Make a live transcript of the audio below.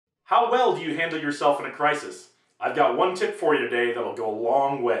How well do you handle yourself in a crisis? I've got one tip for you today that'll go a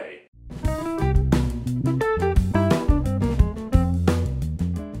long way.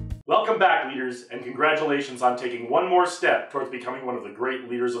 Welcome back, leaders, and congratulations on taking one more step towards becoming one of the great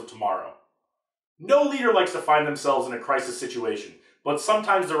leaders of tomorrow. No leader likes to find themselves in a crisis situation, but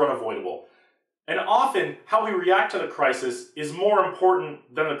sometimes they're unavoidable. And often, how we react to the crisis is more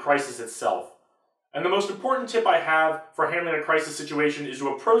important than the crisis itself. And the most important tip I have for handling a crisis situation is to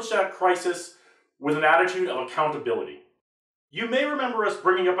approach that crisis with an attitude of accountability. You may remember us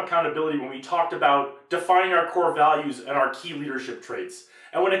bringing up accountability when we talked about defining our core values and our key leadership traits.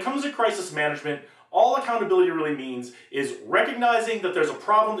 And when it comes to crisis management, all accountability really means is recognizing that there's a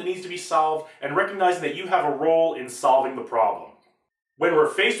problem that needs to be solved and recognizing that you have a role in solving the problem. When we're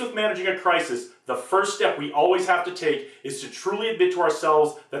faced with managing a crisis, the first step we always have to take is to truly admit to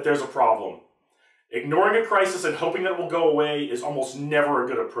ourselves that there's a problem. Ignoring a crisis and hoping that it will go away is almost never a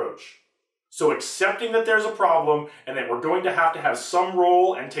good approach. So accepting that there's a problem and that we're going to have some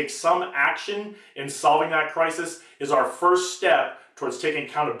role and take some action in solving that crisis is our first step towards taking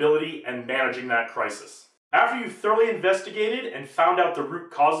accountability and managing that crisis. After you've thoroughly investigated and found out the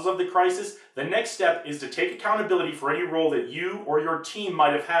root causes of the crisis, the next step is to take accountability for any role that you or your team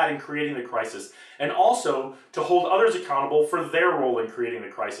might have had in creating the crisis, and also to hold others accountable for their role in creating the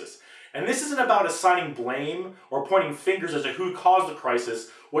crisis. And this isn't about assigning blame or pointing fingers as to who caused the crisis.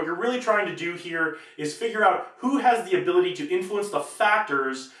 What you're really trying to do here is figure out who has the ability to influence the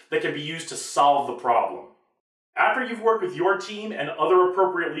factors that can be used to solve the problem. After you've worked with your team and other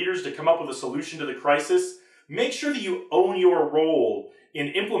appropriate leaders to come up with a solution to the crisis, make sure that you own your role in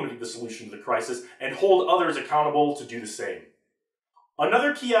implementing the solution to the crisis and hold others accountable to do the same.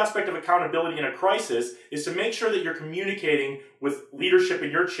 Another key aspect of accountability in a crisis is to make sure that you're communicating with leadership in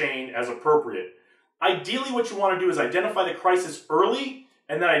your chain as appropriate. Ideally, what you want to do is identify the crisis early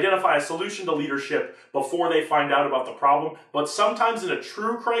and then identify a solution to leadership before they find out about the problem. But sometimes in a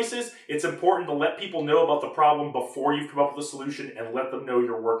true crisis, it's important to let people know about the problem before you've come up with a solution and let them know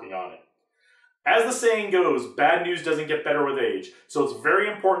you're working on it. As the saying goes, bad news doesn't get better with age. So it's very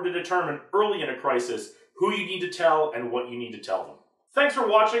important to determine early in a crisis who you need to tell and what you need to tell them. Thanks for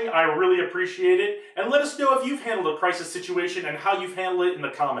watching, I really appreciate it, and let us know if you've handled a crisis situation and how you've handled it in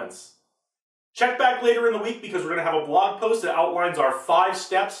the comments. Check back later in the week because we're going to have a blog post that outlines our 5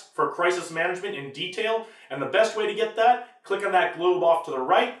 steps for crisis management in detail, and the best way to get that, click on that globe off to the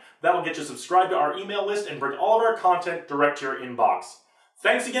right. That'll get you subscribed to our email list and bring all of our content direct to your inbox.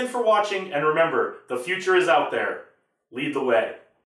 Thanks again for watching, and remember, the future is out there. Lead the way.